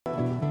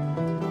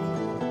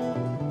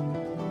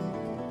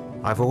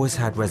I've always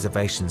had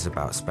reservations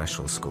about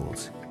special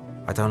schools.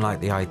 I don't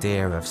like the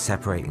idea of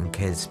separating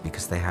kids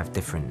because they have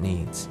different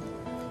needs.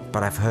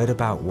 But I've heard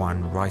about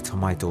one right on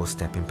my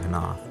doorstep in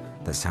Penarth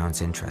that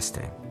sounds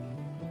interesting.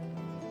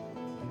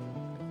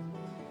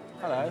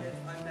 Hello.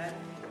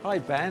 Hi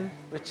Ben.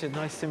 Richard,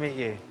 nice to meet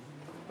you.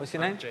 What's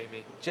your name?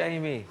 Jamie.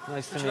 Jamie,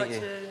 nice to meet you. Would you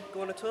like to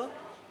go on a tour?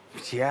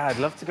 Yeah, I'd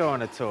love to go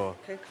on a tour.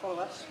 Okay, follow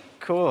us.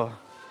 Cool.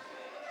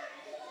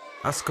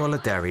 Ysgol Y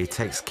Deri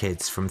takes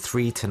kids from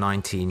 3 to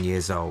 19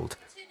 years old.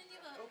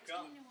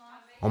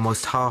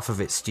 Almost half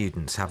of its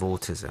students have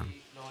autism.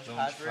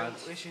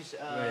 Which is,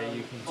 where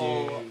you can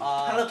do...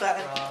 hello,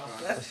 Ben.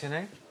 What's your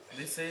name?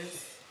 This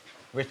is...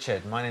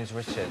 Richard. My name's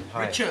Richard.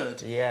 Hi.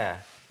 Richard? Yeah.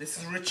 This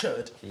is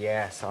Richard.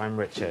 Yes, I'm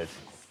Richard.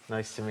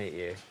 Nice to meet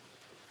you.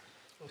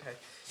 Okay.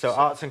 So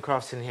arts and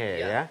crafts in here,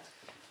 Yeah. yeah?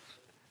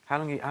 How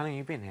long have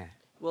you been here?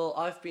 Well,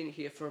 I've been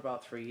here for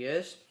about 3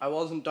 years. I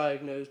wasn't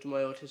diagnosed with my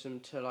autism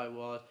until I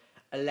was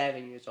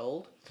 11 years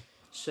old.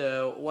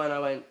 So when I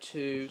went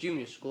to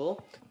junior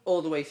school,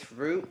 all the way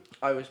through,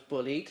 I was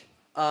bullied.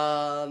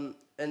 And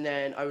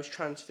then I was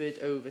transferred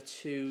over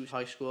to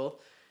high school.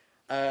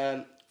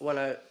 And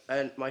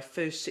my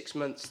first 6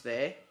 months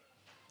there,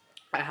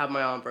 I had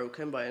my arm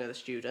broken by another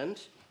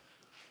student.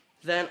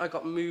 Then I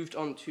got moved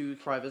on to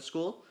private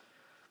school,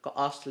 got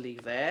asked to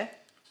leave there.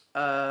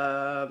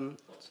 And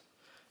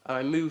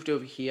I moved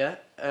over here,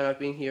 and I've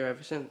been here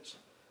ever since.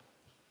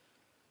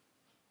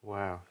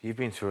 Wow, you've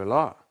been through a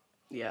lot.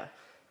 Yeah.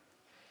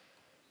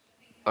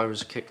 I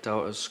was kicked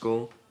out of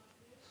school,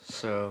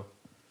 so...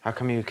 How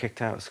come you were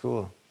kicked out of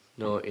school?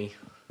 Naughty.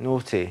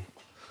 Naughty?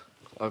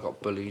 I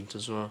got bullied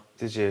as well.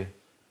 Did you?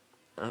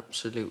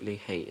 Absolutely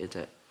hated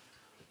it.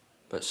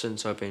 But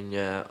since I've been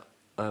here,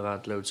 I've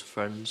had loads of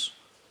friends.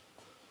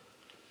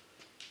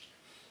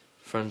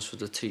 Friends with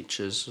the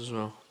teachers as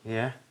well.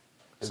 Yeah?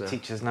 The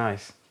teacher's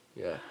nice?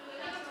 Yeah.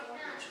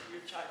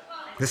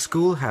 The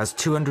school has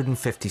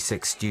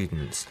 256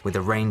 students with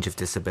a range of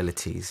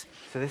disabilities.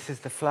 So this is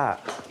the flat?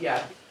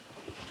 Yeah.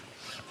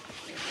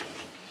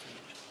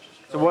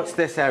 So what's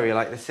this area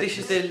like? This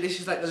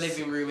is like the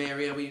living room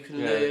area where you can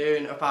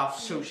learn about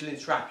social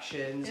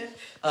interactions.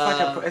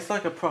 Yeah. It's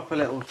like a proper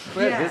little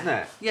crib, isn't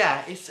it?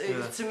 Yeah,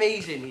 it's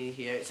amazing in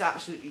here. It's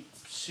absolutely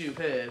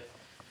superb.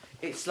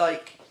 It's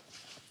like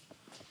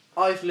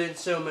I've learned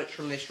so much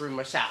from this room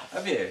myself.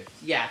 Have you?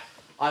 Yeah,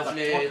 I've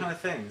learned. What kind of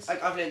things?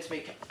 I've learned to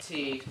make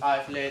tea.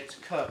 I've learned to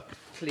cook,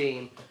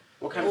 clean.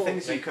 What kind of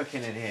things are you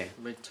cooking in here?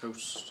 I made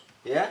toast.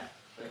 Yeah?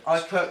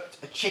 I cooked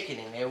a chicken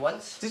in there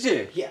once. Did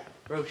you? Yeah,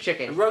 roast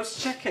chicken.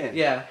 Roast chicken?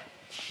 Yeah.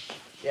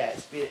 Yeah,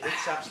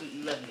 it's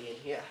absolutely lovely in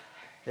here.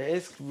 It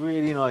is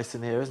really nice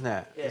in here, isn't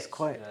it? Yes.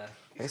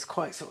 It's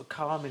quite sort of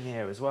calm in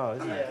here as well,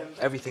 isn't it?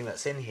 Everything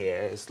that's in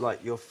here is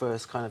like your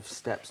first kind of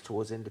steps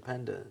towards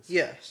independence.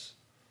 Yes.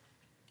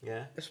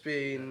 Yeah? It's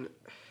been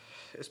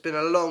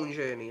a long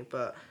journey,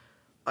 but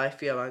I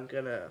feel I'm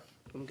gonna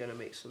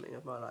make something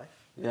of my life.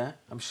 Yeah?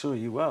 I'm sure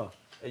you will.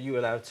 Are you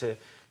allowed to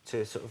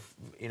sort of,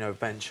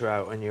 venture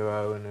out on your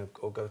own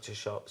or go to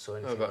shops or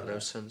anything? I've got like no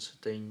that? sense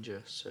of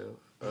danger, so...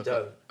 You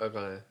don't? I've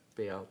got to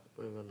be out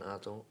with an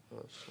adult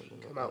or something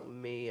like Come that. out with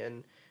me,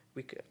 and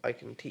I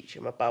can teach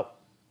him about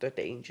the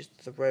dangers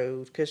of the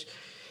road. Because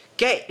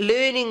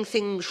learning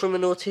things from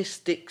an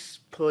autistic's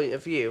point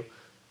of view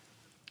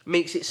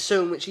makes it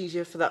so much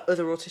easier for that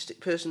other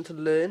autistic person to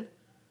learn.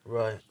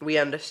 Right. We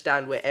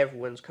understand where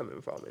everyone's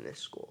coming from in this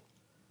school.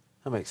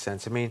 That makes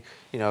sense. I mean,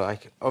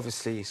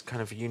 obviously, it's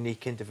kind of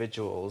unique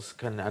individuals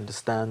can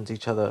understand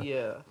each other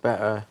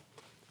better.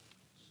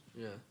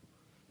 Yeah.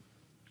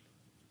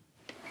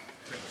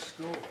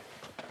 School.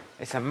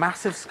 It's a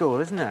massive school,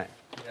 isn't it?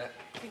 Yeah.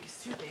 I think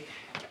it's too big.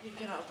 You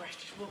get out of breath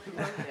just walking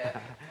around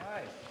here.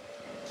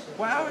 Right.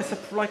 Wow, it's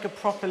like a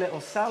proper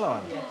little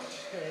salon. Yeah.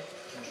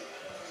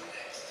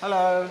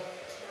 Hello.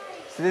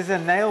 So there's a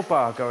nail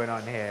bar going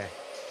on here.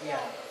 Yeah.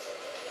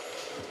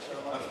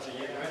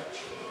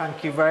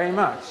 Thank you very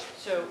much.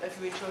 So, have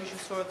you enjoyed your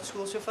tour of the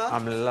school so far?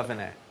 I'm loving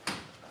it.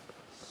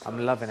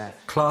 I'm loving it.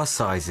 Class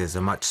sizes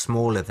are much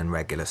smaller than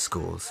regular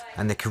schools,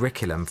 and the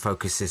curriculum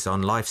focuses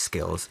on life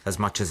skills as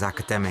much as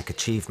academic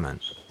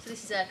achievement. So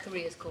this is our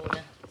careers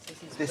corner.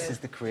 This is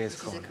the careers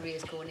corner. This is the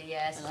careers corner,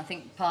 yes. And I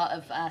think part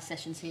of our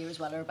sessions here as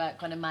well are about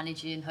kind of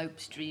managing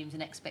hopes, dreams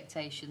and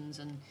expectations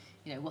and,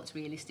 what's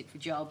realistic for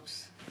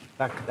jobs.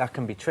 That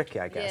can be tricky,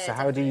 I guess. Yeah, so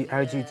how do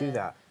you do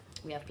that?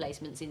 We have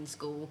placements in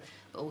school,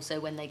 but also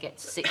when they get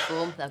to sixth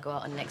form, they'll go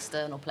out on an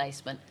external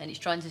placement, and it's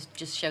trying to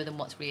just show them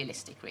what's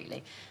realistic,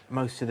 really.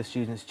 Most of the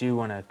students do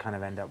want to kind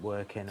of end up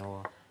working,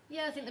 or...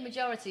 Yeah, I think the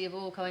majority have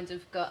all kind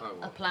of got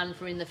a plan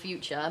for in the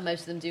future.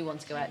 Most of them do want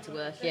to go out to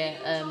work,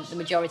 yeah. The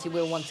majority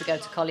will want to go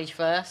to college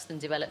first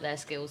and develop their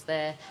skills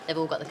there. They've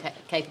all got the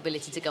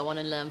capability to go on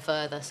and learn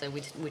further, so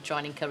we try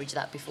and encourage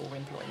that before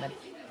employment.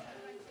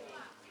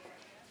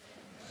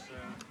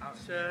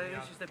 So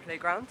this is the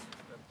playground.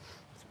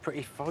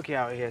 Pretty foggy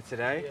out here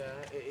today.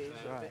 Yeah, it is.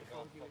 Right.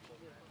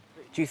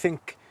 Do you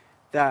think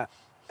that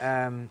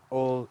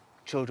all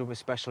children with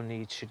special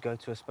needs should go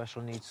to a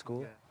special needs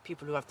school?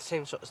 People who have the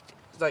same sort of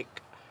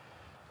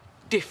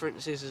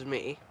differences as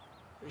me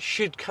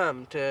should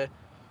come to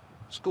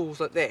schools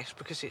like this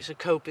because it's a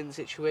coping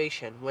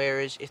situation,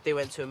 whereas if they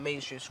went to a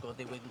mainstream school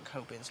they wouldn't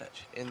cope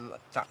in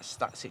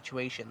that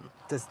situation.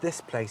 Does this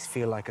place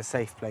feel like a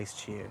safe place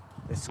to you,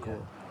 this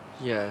school?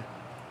 Yeah,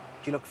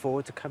 Do you look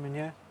forward to coming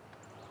here?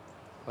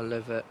 I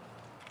love it.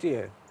 Do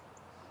you?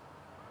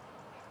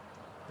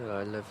 Yeah,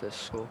 I love this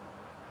school.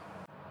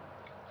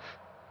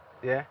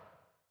 Yeah?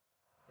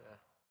 Yeah.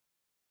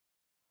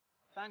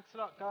 Thanks a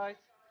lot, guys.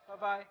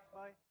 Bye-bye.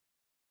 Bye.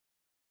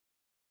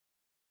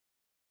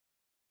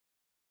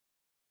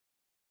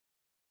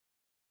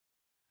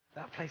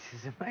 That place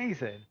is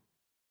amazing.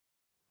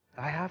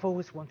 I have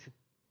always wanted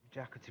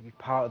Jaco to be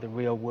part of the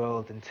real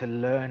world and to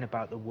learn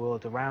about the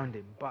world around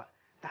him, but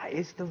that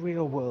is the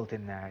real world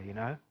in there, you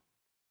know?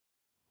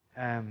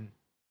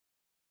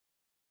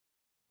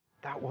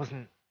 That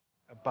wasn't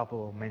a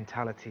bubble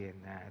mentality in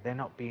there. They're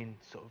not being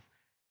sort of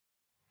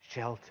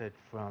sheltered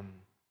from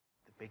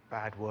the big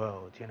bad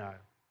world, you know?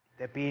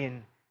 They're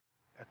being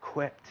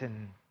equipped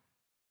and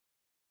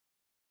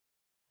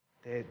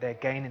they're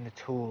gaining the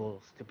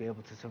tools to be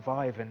able to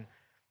survive, and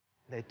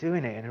they're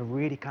doing it in a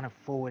really kind of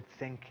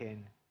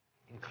forward-thinking,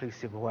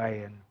 inclusive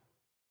way. And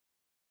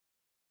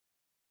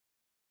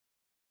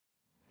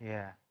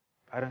yeah,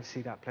 I don't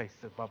see that place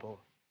as a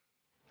bubble.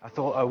 I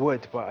thought I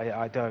would, but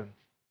I don't.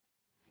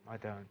 I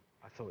don't.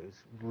 I thought it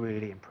was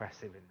really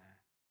impressive in there.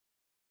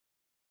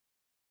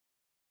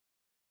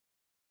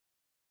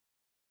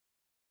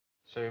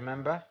 So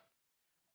remember,